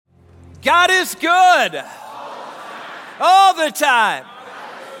God is good all the time.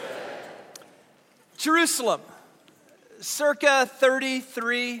 Jerusalem, circa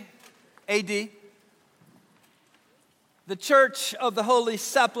 33 AD. The Church of the Holy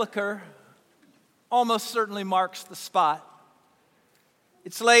Sepulchre almost certainly marks the spot.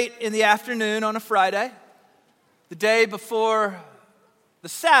 It's late in the afternoon on a Friday, the day before the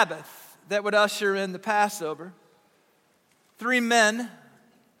Sabbath that would usher in the Passover. 3 men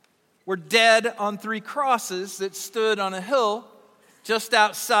were dead on 3 crosses that stood on a hill just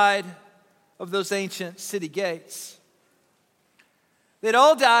outside of those ancient city gates. They'd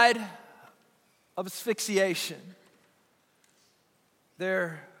all died of asphyxiation.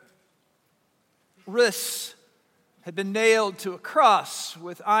 Their wrists had been nailed to a cross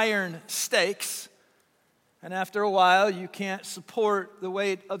with iron stakes, and after a while, you can't support the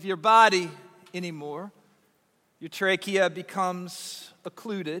weight of your body anymore. Your trachea becomes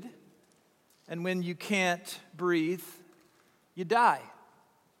occluded, and when you can't breathe, you die.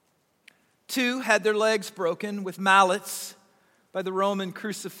 2 had their legs broken with mallets by the Roman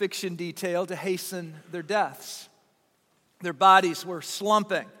crucifixion detail to hasten their deaths. Their bodies were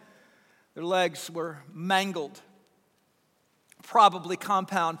slumping. Their legs were mangled, probably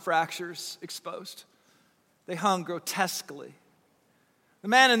compound fractures exposed. They hung grotesquely. The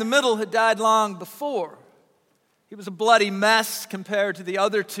man in the middle had died long before. He was a bloody mess compared to the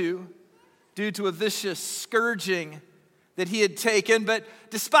other 2 due to a vicious scourging that he had taken. But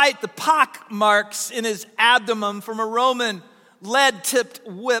despite the pock marks in his abdomen from a Roman lead-tipped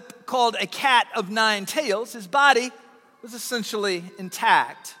whip called a cat of 9 tails, his body was essentially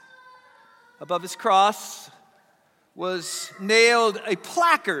intact. Above his cross was nailed a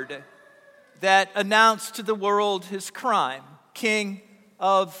placard that announced to the world his crime, King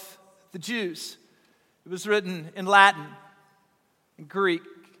of the Jews. It was written in Latin, in Greek,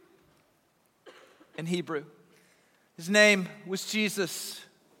 and Hebrew. His name was Jesus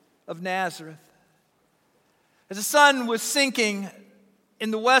of Nazareth. As the sun was sinking in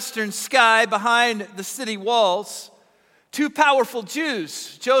the western sky behind the city walls, 2 powerful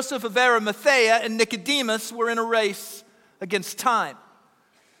Jews, Joseph of Arimathea and Nicodemus, were in a race against time.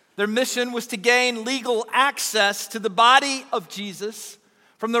 Their mission was to gain legal access to the body of Jesus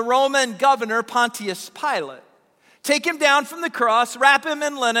from the Roman governor Pontius Pilate. Take him down from the cross, wrap him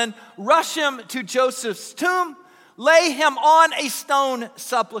in linen, rush him to Joseph's tomb, lay him on a stone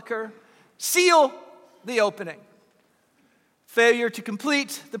sepulcher, seal the opening. Failure to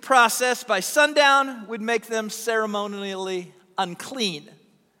complete the process by sundown would make them ceremonially unclean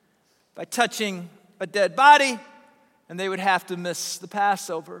by touching a dead body, and they would have to miss the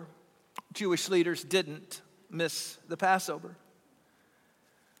Passover. Jewish leaders didn't miss the Passover.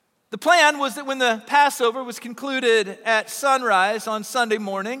 The plan was that when the Passover was concluded at sunrise on Sunday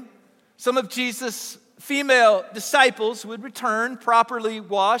morning, some of Jesus' female disciples would return, properly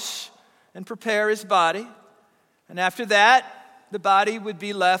wash and prepare his body, and after that, the body would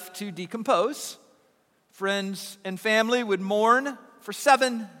be left to decompose. Friends and family would mourn for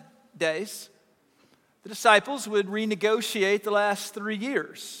 7 days. The disciples would renegotiate the last 3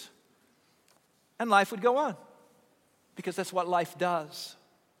 years. And life would go on, because that's what life does.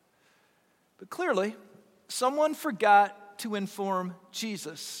 But clearly, someone forgot to inform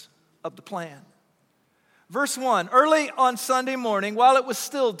Jesus of the plan. Verse 1, early on Sunday morning, while it was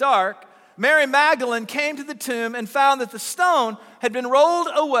still dark, Mary Magdalene came to the tomb and found that the stone had been rolled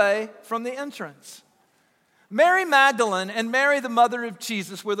away from the entrance. Mary Magdalene and Mary, the mother of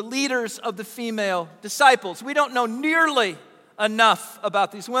Jesus, were the leaders of the female disciples. We don't know nearly enough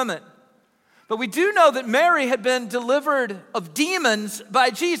about these women. But we do know that Mary had been delivered of demons by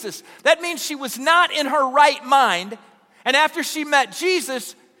Jesus. That means she was not in her right mind. And after she met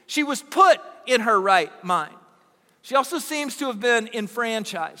Jesus, she was put in her right mind. She also seems to have been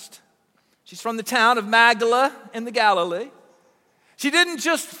enfranchised. She's from the town of Magdala in the Galilee. She didn't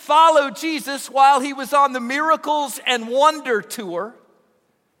just follow Jesus while he was on the miracles and wonder tour.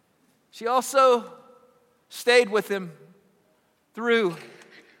 She also stayed with him through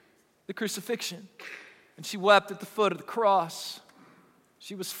the crucifixion. And she wept at the foot of the cross.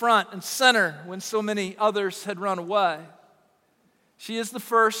 She was front and center when so many others had run away. She is the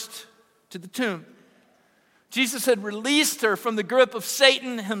first to the tomb. Jesus had released her from the grip of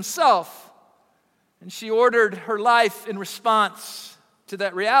Satan himself. And she ordered her life in response to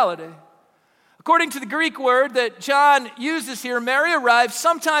that reality. According to the Greek word that John uses here, Mary arrived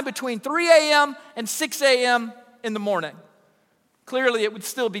sometime between 3 a.m. and 6 a.m. in the morning. Clearly, it would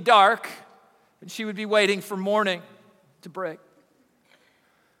still be dark, and she would be waiting for morning to break.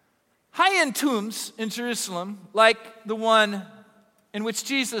 High-end tombs in Jerusalem, like the one in which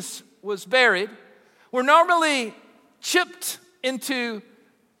Jesus was buried were normally chipped into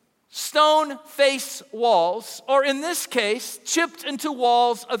stone face walls, or in this case, chipped into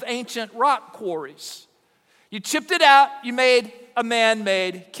walls of ancient rock quarries. You chipped it out, you made a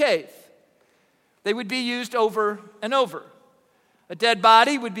man-made cave. They would be used over and over. A dead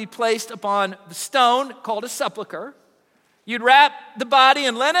body would be placed upon the stone called a sepulcher. You'd wrap the body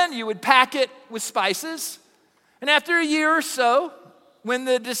in linen, you would pack it with spices, and after a year or so, when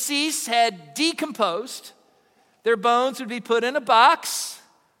the deceased had decomposed, their bones would be put in a box,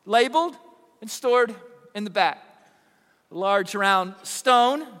 labeled, and stored in the back. A large round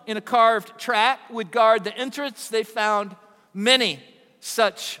stone in a carved track would guard the entrance. They found many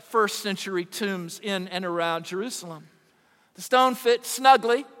such first-century tombs in and around Jerusalem. The stone fit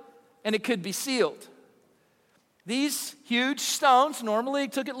snugly, and it could be sealed. These huge stones normally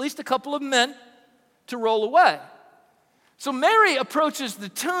took at least a couple of men to roll away. So Mary approaches the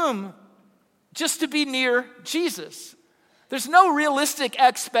tomb just to be near Jesus. There's no realistic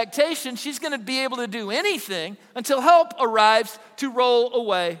expectation she's going to be able to do anything until help arrives to roll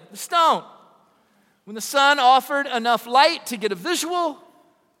away the stone. When the sun offered enough light to get a visual,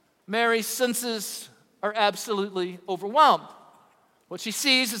 Mary's senses are absolutely overwhelmed. What she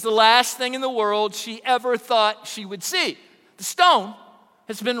sees is the last thing in the world she ever thought she would see. The stone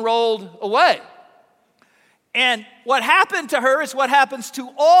has been rolled away. And what happened to her is what happens to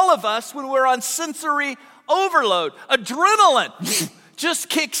all of us when we're on sensory overload. Adrenaline just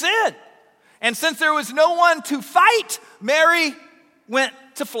kicks in. And since there was no one to fight, Mary went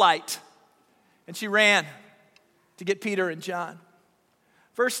to flight. And she ran to get Peter and John.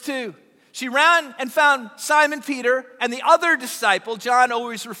 Verse 2, she ran and found Simon Peter and the other disciple. John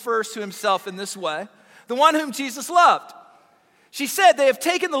always refers to himself in this way, the one whom Jesus loved. She said, "They have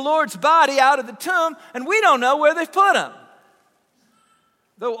taken the Lord's body out of the tomb, and we don't know where they've put him."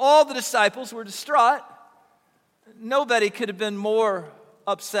 Though all the disciples were distraught, nobody could have been more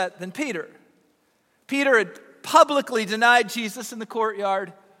upset than Peter. Peter had publicly denied Jesus in the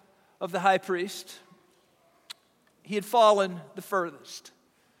courtyard of the high priest. He had fallen the furthest.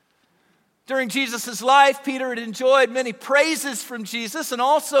 During Jesus' life, Peter had enjoyed many praises from Jesus and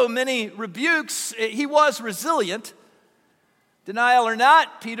also many rebukes. He was resilient. Denial or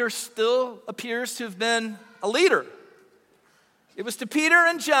not, Peter still appears to have been a leader. It was to Peter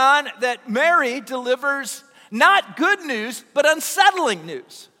and John that Mary delivers not good news, but unsettling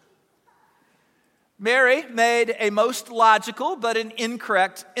news. Mary made a most logical but an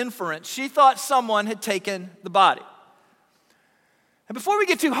incorrect inference. She thought someone had taken the body. And before we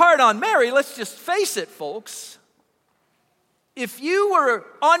get too hard on Mary, let's just face it, folks. If you were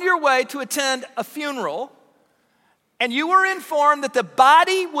on your way to attend a funeral and you were informed that the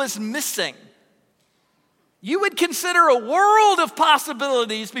body was missing, you would consider a world of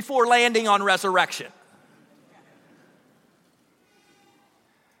possibilities before landing on resurrection.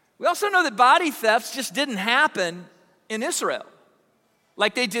 We also know that body thefts just didn't happen in Israel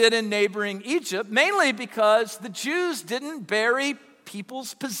like they did in neighboring Egypt, mainly because the Jews didn't bury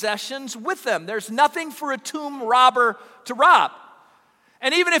people's possessions with them. There's nothing for a tomb robber to rob.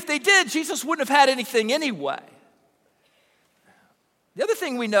 And even if they did, Jesus wouldn't have had anything anyway. The other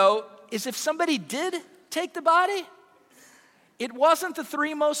thing we know is if somebody did take the body, it wasn't the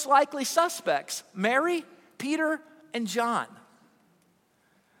three most likely suspects: Mary, Peter, and John.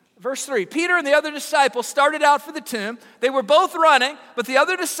 Verse 3, Peter and the other disciple started out for the tomb. They were both running, but the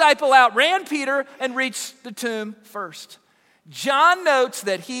other disciple outran Peter and reached the tomb first. John notes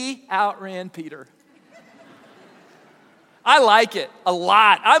that he outran Peter. I like it a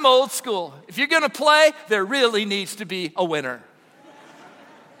lot. I'm old school. If you're going to play, there really needs to be a winner.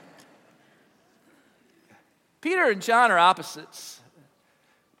 Peter and John are opposites.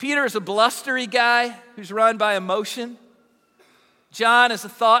 Peter is a blustery guy who's run by emotion. John is a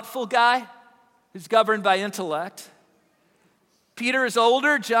thoughtful guy who's governed by intellect. Peter is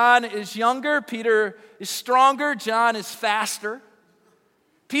older, John is younger. Peter is stronger, John is faster.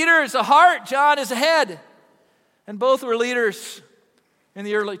 Peter is a heart, John is a head. And both were leaders in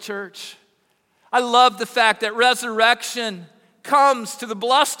the early church. I love the fact that resurrection comes to the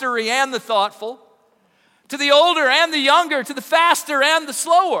blustery and the thoughtful, to the older and the younger, to the faster and the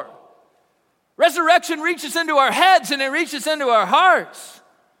slower. Resurrection reaches into our heads and it reaches into our hearts.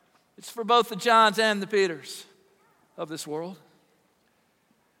 It's for both the Johns and the Peters of this world.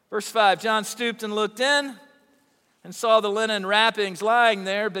 Verse 5, John stooped and looked in and saw the linen wrappings lying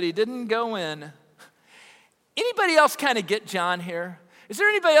there, but he didn't go in. Anybody else kind of get John here? Is there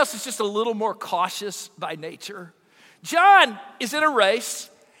anybody else that's just a little more cautious by nature? John is in a race.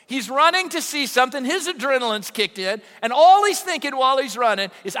 He's running to see something. His adrenaline's kicked in. And all he's thinking while he's running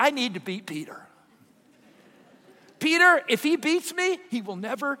is, I need to beat Peter. Peter, if he beats me, he will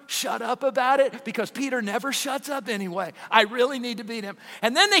never shut up about it because Peter never shuts up anyway. I really need to beat him.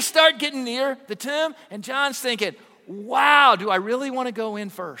 And then they start getting near the tomb, and John's thinking, wow, do I really want to go in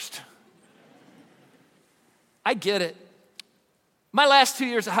first? I get it. My last 2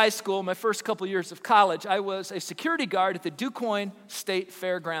 years of high school, my first couple years of college, I was a security guard at the DuQuoin State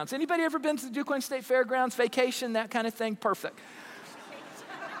Fairgrounds. Anybody ever been to the DuQuoin State Fairgrounds? Vacation, that kind of thing? Perfect.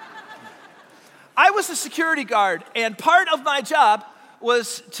 I was a security guard, and part of my job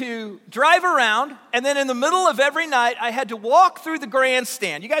was to drive around, and then in the middle of every night, I had to walk through the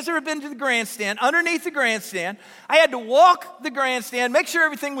grandstand. You guys ever been to the grandstand? Underneath the grandstand, I had to walk the grandstand, make sure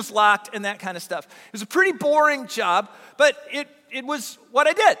everything was locked, and that kind of stuff. It was a pretty boring job, but it was what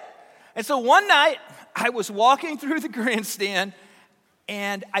I did. And so one night, I was walking through the grandstand,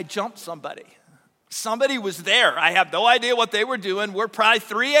 and I jumped somebody. Somebody was there. I have no idea what they were doing. We're probably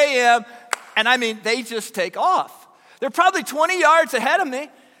 3 a.m., and I mean, they just take off. They're probably 20 yards ahead of me.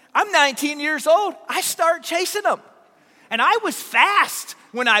 I'm 19 years old. I start chasing them. And I was fast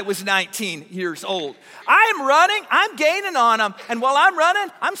when I was 19 years old. I'm running, I'm gaining on them. And while I'm running,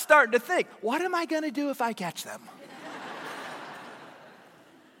 I'm starting to think, what am I going to do if I catch them?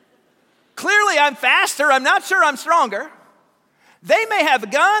 Clearly, I'm faster. I'm not sure I'm stronger. They may have a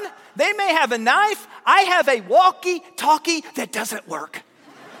gun. They may have a knife. I have a walkie-talkie that doesn't work.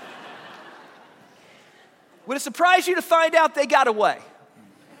 Would it surprise you to find out they got away?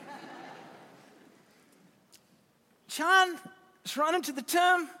 John is running to the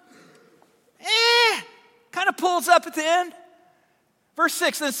tomb. Kind of pulls up at the end. Verse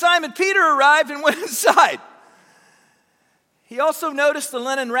 6, then Simon Peter arrived and went inside. He also noticed the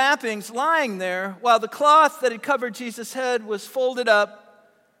linen wrappings lying there, while the cloth that had covered Jesus' head was folded up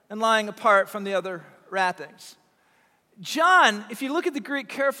and lying apart from the other wrappings. John, if you look at the Greek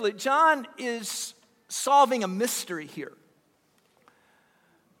carefully, John is solving a mystery here.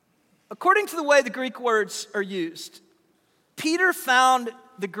 According to the way the Greek words are used, Peter found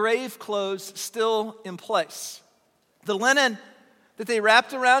the grave clothes still in place. The linen that they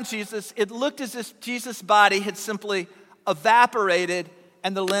wrapped around Jesus, it looked as if Jesus' body had simply evaporated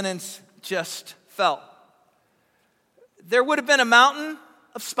and the linens just fell. There would have been a mountain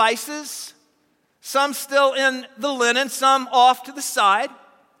of spices, some still in the linen, some off to the side.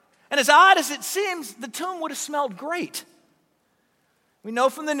 And as odd as it seems, the tomb would have smelled great. We know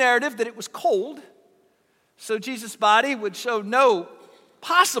from the narrative that it was cold, so Jesus' body would show no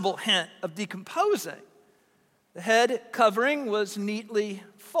possible hint of decomposing. The head covering was neatly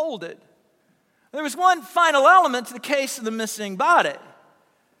folded. There was one final element to the case of the missing body.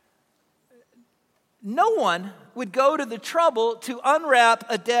 No one would go to the trouble to unwrap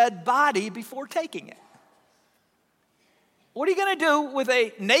a dead body before taking it. What are you going to do with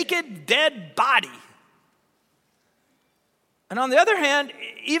a naked, dead body? And on the other hand,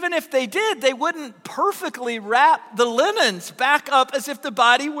 even if they did, they wouldn't perfectly wrap the linens back up as if the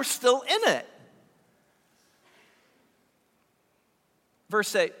body were still in it.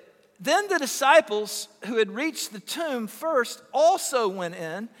 Verse 8, then the disciples who had reached the tomb first also went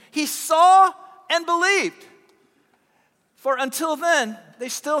in. He saw and believed. For until then, they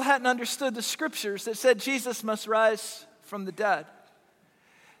still hadn't understood the scriptures that said Jesus must rise from the dead.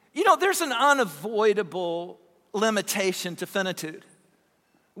 You know, there's an unavoidable limitation to finitude.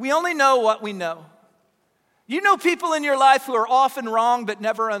 We only know what we know. You know people in your life who are often wrong but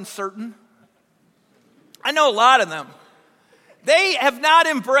never uncertain? I know a lot of them. They have not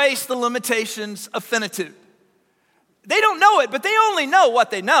embraced the limitations of finitude. They don't know it, but they only know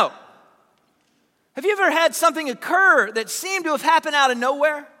what they know. Have you ever had something occur that seemed to have happened out of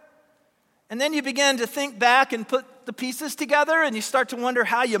nowhere? And then you begin to think back and put the pieces together and you start to wonder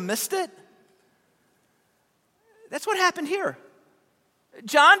how you missed it? That's what happened here.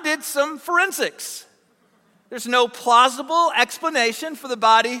 John did some forensics. There's no plausible explanation for the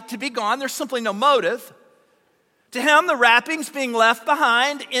body to be gone. There's simply no motive. To him, the wrappings being left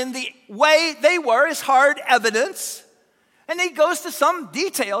behind in the way they were is hard evidence. And he goes to some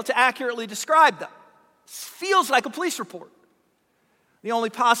detail to accurately describe them. It feels like a police report. The only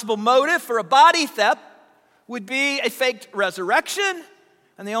possible motive for a body theft would be a faked resurrection,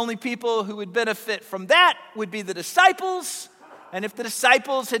 and the only people who would benefit from that would be the disciples. And if the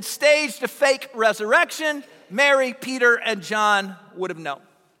disciples had staged a fake resurrection, Mary, Peter, and John would have known.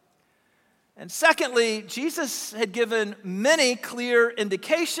 And secondly, Jesus had given many clear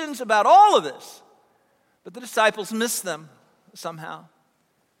indications about all of this, but the disciples missed them somehow.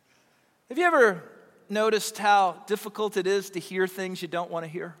 Have you ever noticed how difficult it is to hear things you don't want to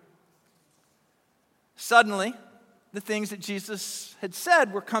hear? Suddenly, the things that Jesus had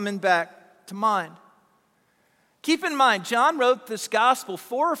said were coming back to mind. Keep in mind, John wrote this gospel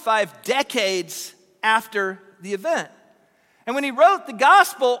 4 or 5 decades after the event. And when he wrote the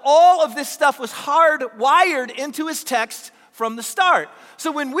gospel, all of this stuff was hardwired into his text from the start.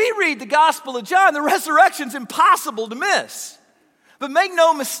 So when we read the Gospel of John, the resurrection's impossible to miss. But make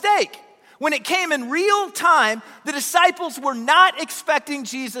no mistake, when it came in real time, the disciples were not expecting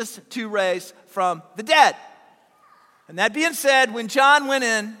Jesus to raise from the dead. And that being said, when John went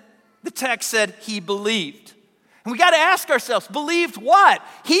in, the text said he believed. And we got to ask ourselves, believed what?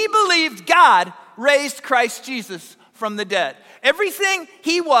 He believed God raised Christ Jesus from the dead. Everything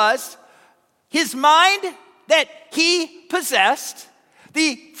he was, his mind that he possessed,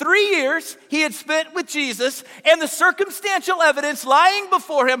 the 3 years he had spent with Jesus, and the circumstantial evidence lying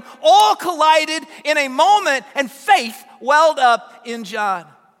before him all collided in a moment, and faith welled up in John.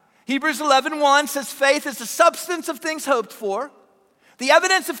 Hebrews 11:1 says faith is the substance of things hoped for, the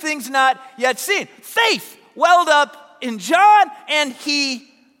evidence of things not yet seen. Faith welled up in John, and he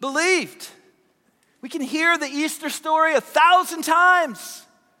believed. We can hear the Easter story 1,000 times,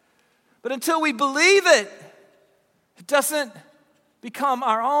 but until we believe it, it doesn't become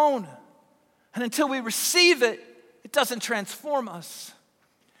our own. And until we receive it, it doesn't transform us.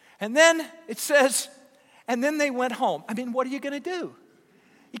 And then it says, and then they went home. I mean, what are you going to do?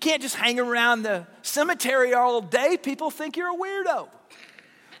 You can't just hang around the cemetery all day. People think you're a weirdo.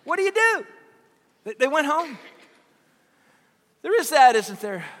 What do you do? They went home. There is that, isn't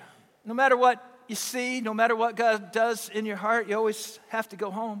there? No matter what you see, no matter what God does in your heart, you always have to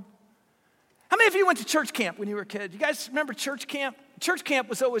go home. How many of you went to church camp when you were a kid? You guys remember church camp? Church camp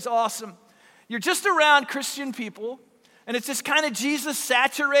was always awesome. You're just around Christian people, and it's this kind of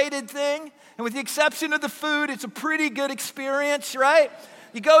Jesus-saturated thing. And with the exception of the food, it's a pretty good experience, right?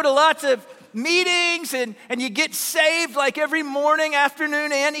 You go to lots of meetings, and you get saved like every morning,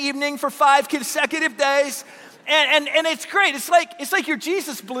 afternoon, and evening for 5 consecutive days. And it's great. It's like your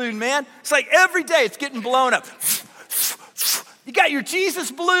Jesus balloon, man. It's like every day it's getting blown up. You got your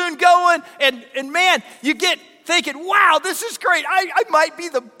Jesus balloon going, and man, you get thinking, wow, this is great. I might be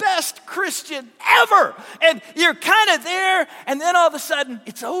the best Christian ever. And you're kind of there, and then all of a sudden,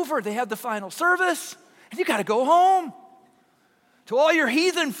 it's over. They have the final service, and you got to go home to all your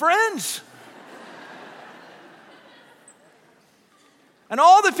heathen friends. And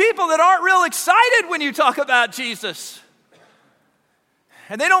all the people that aren't real excited when you talk about Jesus.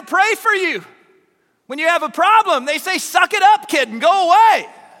 And they don't pray for you. When you have a problem, they say, suck it up, kid, and go away.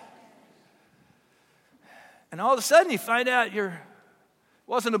 And all of a sudden, you find out it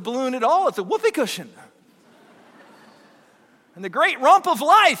wasn't a balloon at all. It's a whoopee cushion. And the great rump of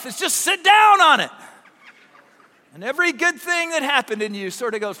life is just sit down on it. And every good thing that happened in you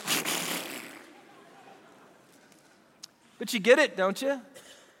sort of goes. But you get it, don't you?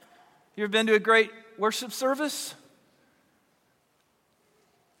 You ever been to a great worship service?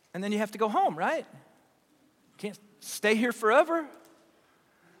 And then you have to go home, right? Can't stay here forever.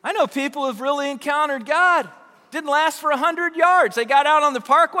 I know people who've really encountered God. Didn't last for 100 yards. They got out on the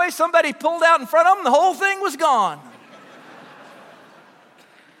parkway, somebody pulled out in front of them, the whole thing was gone.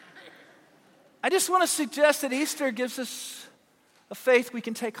 I just want to suggest that Easter gives us a faith we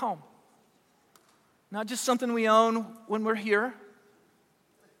can take home. Not just something we own when we're here,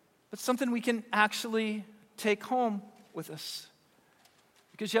 but something we can actually take home with us.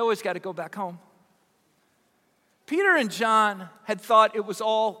 Because you always got to go back home. Peter and John had thought it was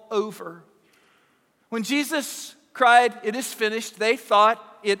all over. When Jesus cried, "It is finished," they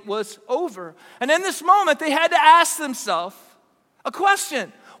thought it was over. And in this moment, they had to ask themselves a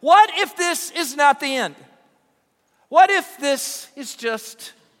question. What if this is not the end? What if this is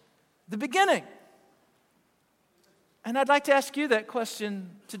just the beginning? And I'd like to ask you that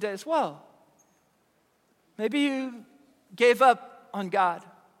question today as well. Maybe you gave up on God.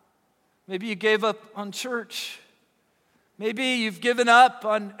 Maybe you gave up on church. Maybe you've given up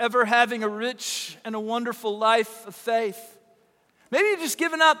on ever having a rich and a wonderful life of faith. Maybe you've just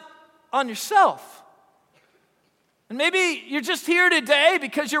given up on yourself. And maybe you're just here today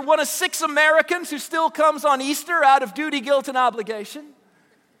because you're one of 6 Americans who still comes on Easter out of duty, guilt, and obligation.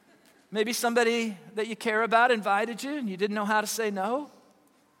 Maybe somebody that you care about invited you and you didn't know how to say no.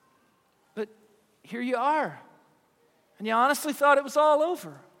 But here you are. And you honestly thought it was all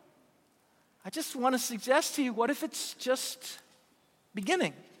over. I just want to suggest to you, what if it's just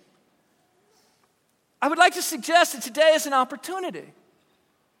beginning? I would like to suggest that today is an opportunity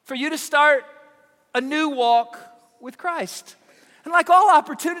for you to start a new walk with Christ. And like all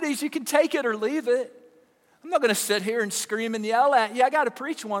opportunities, you can take it or leave it. I'm not going to sit here and scream and yell at you. I got to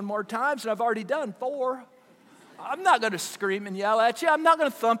preach one more time, and I've already done 4. I'm not going to scream and yell at you. I'm not going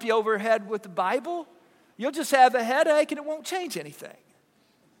to thump you over the head with the Bible. You'll just have a headache and it won't change anything.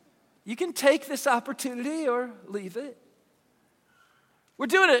 You can take this opportunity or leave it. We're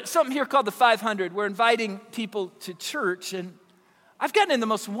doing something here called the 500. We're inviting people to church, and I've gotten in the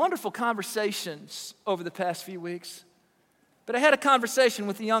most wonderful conversations over the past few weeks. But I had a conversation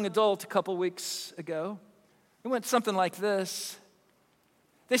with a young adult a couple weeks ago. It went something like this.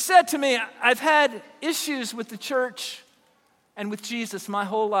 They said to me, I've had issues with the church and with Jesus my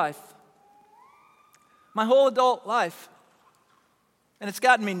whole life. My whole adult life. And it's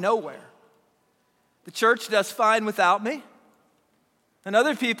gotten me nowhere. The church does fine without me. And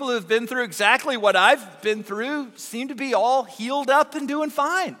other people who have been through exactly what I've been through seem to be all healed up and doing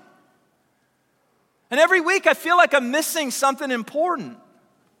fine. And every week I feel like I'm missing something important.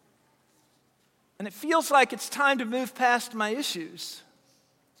 And it feels like it's time to move past my issues.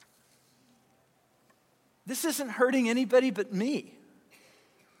 This isn't hurting anybody but me.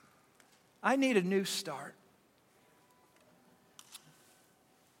 I need a new start.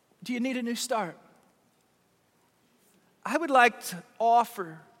 Do you need a new start? I would like to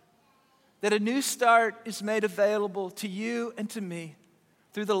offer that a new start is made available to you and to me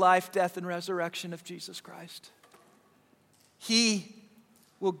through the life, death, and resurrection of Jesus Christ. He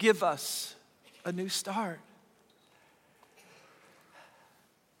will give us a new start.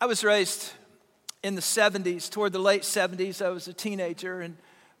 I was raised in the 70s, toward the late 70s. I was a teenager, and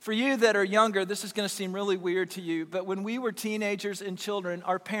for you that are younger, this is going to seem really weird to you, but when we were teenagers and children,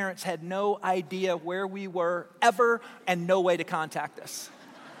 our parents had no idea where we were ever and no way to contact us.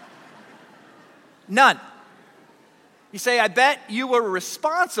 None. You say, I bet you were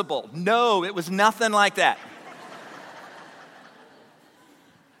responsible. No, it was nothing like that.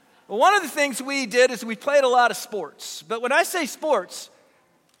 Well, one of the things we did is we played a lot of sports. But when I say sports,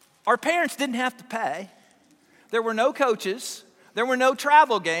 our parents didn't have to pay. There were no coaches. There were no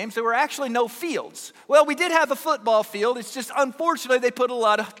travel games. There were actually no fields. Well, we did have a football field. It's just, unfortunately, they put a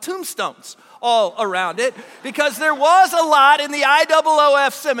lot of tombstones all around it because there was a lot in the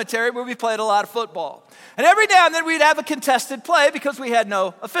IOOF cemetery where we played a lot of football. And every now and then we'd have a contested play because we had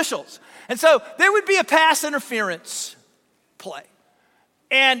no officials. And so there would be a pass interference play.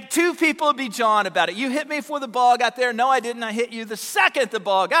 And 2 people would be jawing about it. You hit me before the ball got there. No, I didn't. I hit you the second the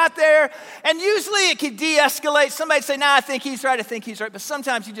ball got there. And usually it could de-escalate. Somebody say, nah, I think he's right. I think he's right. But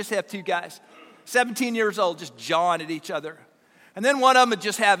sometimes you just have 2 guys, 17 years old, just jawing at each other. And then one of them would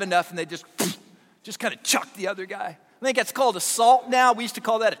just have enough and they just kind of chuck the other guy. I think that's called assault now. We used to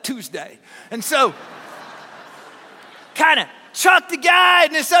call that a Tuesday. And so kind of chuck the guy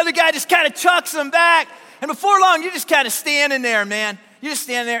and this other guy just kind of chucks him back. And before long, you're just kind of standing there, man. You just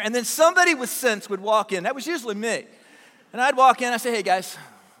stand there, and then somebody with sense would walk in. That was usually me. And I'd walk in, and I'd say, hey, guys,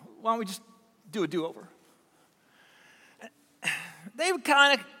 why don't we just do a do-over? They would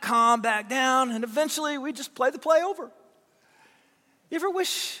kind of calm back down, and eventually we'd just play the play over. You ever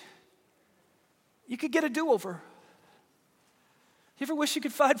wish you could get a do-over? You ever wish you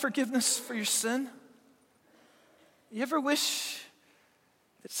could find forgiveness for your sin? You ever wish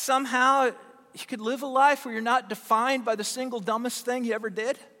that somehow you could live a life where you're not defined by the single dumbest thing you ever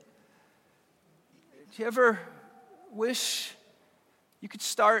did? Do you ever wish you could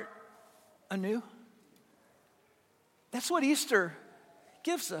start anew? That's what Easter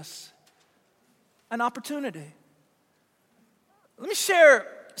gives us, an opportunity. Let me share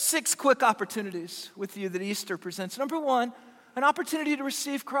 6 quick opportunities with you that Easter presents. Number 1, an opportunity to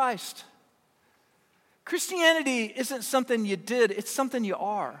receive Christ. Christianity isn't something you did, it's something you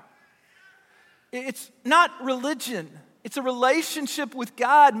are. It's not religion. It's a relationship with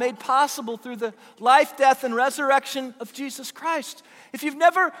God made possible through the life, death, and resurrection of Jesus Christ. If you've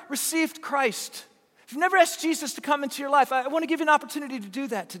never received Christ, if you've never asked Jesus to come into your life, I want to give you an opportunity to do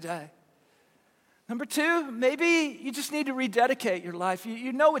that today. Number 2, maybe you just need to rededicate your life.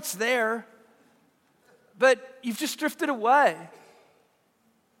 You know it's there, but you've just drifted away. I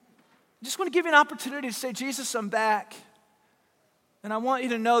just want to give you an opportunity to say, Jesus, I'm back. And I want you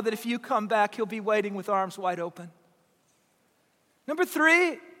to know that if you come back, he'll be waiting with arms wide open. Number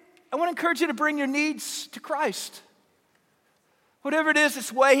 3, I want to encourage you to bring your needs to Christ. Whatever it is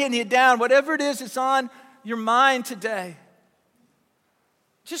that's weighing you down, whatever it is that's on your mind today,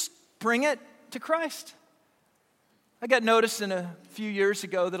 just bring it to Christ. I got noticed a few years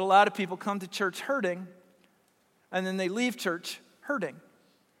ago that a lot of people come to church hurting, and then they leave church hurting.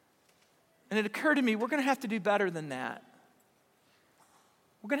 And it occurred to me, we're going to have to do better than that.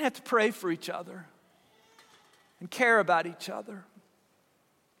 We're going to have to pray for each other and care about each other.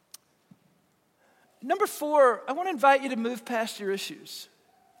 Number 4, I want to invite you to move past your issues.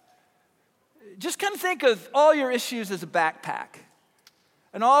 Just kind of think of all your issues as a backpack.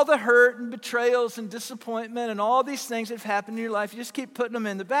 And all the hurt and betrayals and disappointment and all these things that have happened in your life, you just keep putting them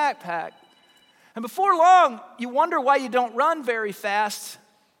in the backpack. And before long, you wonder why you don't run very fast.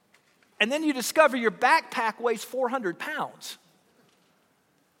 And then you discover your backpack weighs 400 pounds.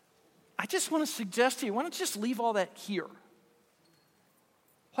 I just want to suggest to you, why don't you just leave all that here?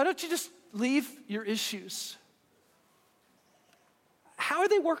 Why don't you just leave your issues? How are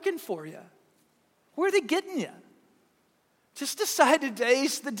they working for you? Where are they getting you? Just decide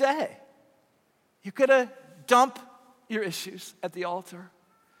today's the day. You're going to dump your issues at the altar.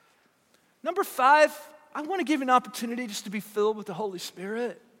 Number 5, I want to give you an opportunity just to be filled with the Holy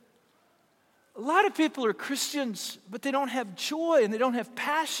Spirit. A lot of people are Christians, but they don't have joy and they don't have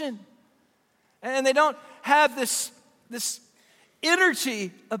passion. And they don't have this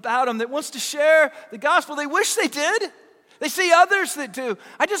energy about them that wants to share the gospel. They wish they did. They see others that do.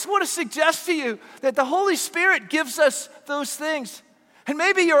 I just want to suggest to you that the Holy Spirit gives us those things. And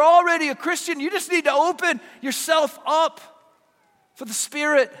maybe you're already a Christian. You just need to open yourself up for the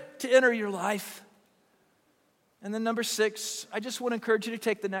Spirit to enter your life. And then number 6, I just want to encourage you to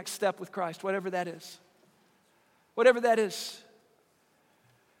take the next step with Christ, whatever that is. Whatever that is.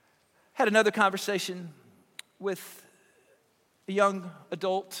 Had another conversation with a young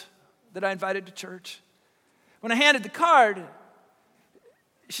adult that I invited to church. When I handed the card,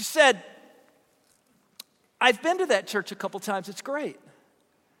 she said, I've been to that church a couple times. It's great.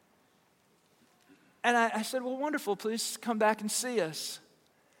 And I said, well, wonderful. Please come back and see us.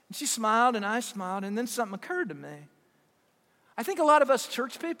 And she smiled and I smiled, and then something occurred to me. I think a lot of us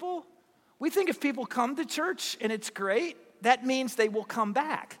church people, we think if people come to church and it's great, that means they will come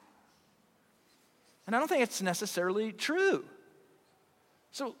back. And I don't think it's necessarily true.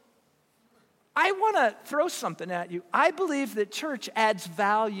 So I want to throw something at you. I believe that church adds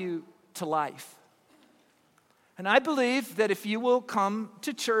value to life. And I believe that if you will come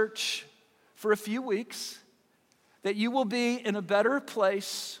to church for a few weeks, that you will be in a better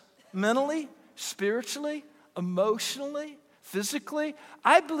place mentally, spiritually, emotionally, physically.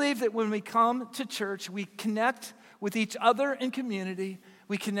 I believe that when we come to church, we connect with each other in community,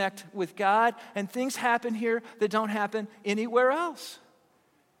 we connect with God, and things happen here that don't happen anywhere else.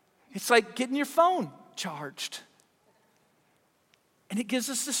 It's like getting your phone charged. And it gives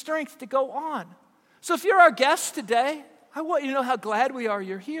us the strength to go on. So if you're our guest today, I want you to know how glad we are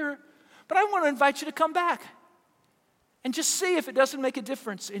you're here. But I want to invite you to come back and just see if it doesn't make a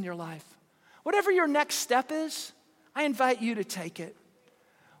difference in your life. Whatever your next step is, I invite you to take it.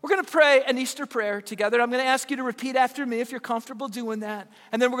 We're going to pray an Easter prayer together. I'm going to ask you to repeat after me if you're comfortable doing that.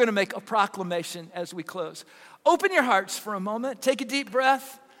 And then we're going to make a proclamation as we close. Open your hearts for a moment. Take a deep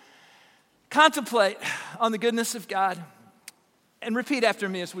breath. Contemplate on the goodness of God. And repeat after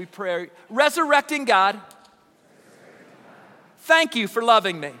me as we pray. Resurrecting God, thank you for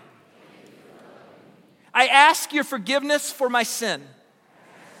loving me. I ask your forgiveness for my sin.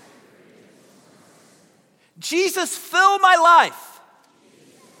 Jesus, fill my life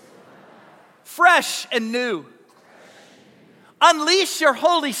fresh and new. Unleash your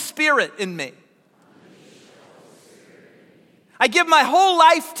Holy Spirit in me. I give my whole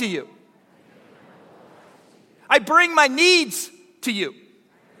life to you. I bring my needs to you.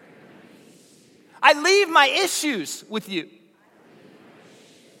 I leave my issues with you.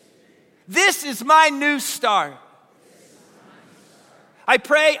 This is my new start. I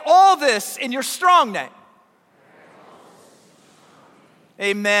pray all this in your strong name.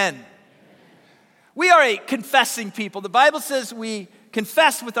 Amen. We are a confessing people. The Bible says we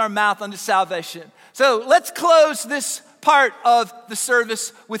confess with our mouth unto salvation. So let's close this part of the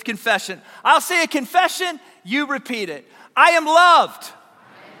service with confession. I'll say a confession, you repeat it. I am loved.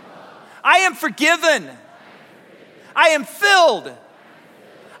 I am forgiven. I am filled.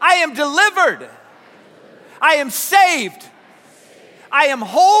 I am delivered. I am saved. I am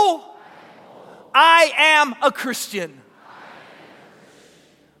whole. I am a Christian.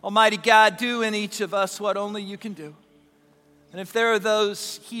 Almighty God, do in each of us what only you can do. And if there are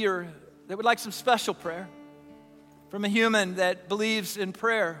those here that would like some special prayer from a human that believes in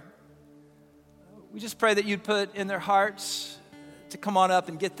prayer, we just pray that you'd put in their hearts to come on up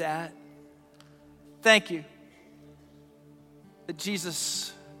and get that. Thank you that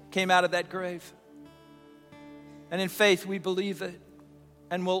Jesus came out of that grave. And in faith, we believe it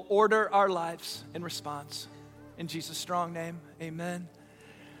and will order our lives in response. In Jesus' strong name, amen.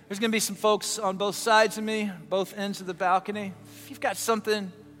 There's going to be some folks on both sides of me, both ends of the balcony. If you've got something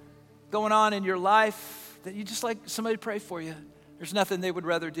going on in your life that you just like somebody to pray for you, there's nothing they would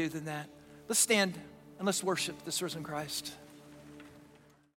rather do than that. Let's stand and let's worship this risen Christ.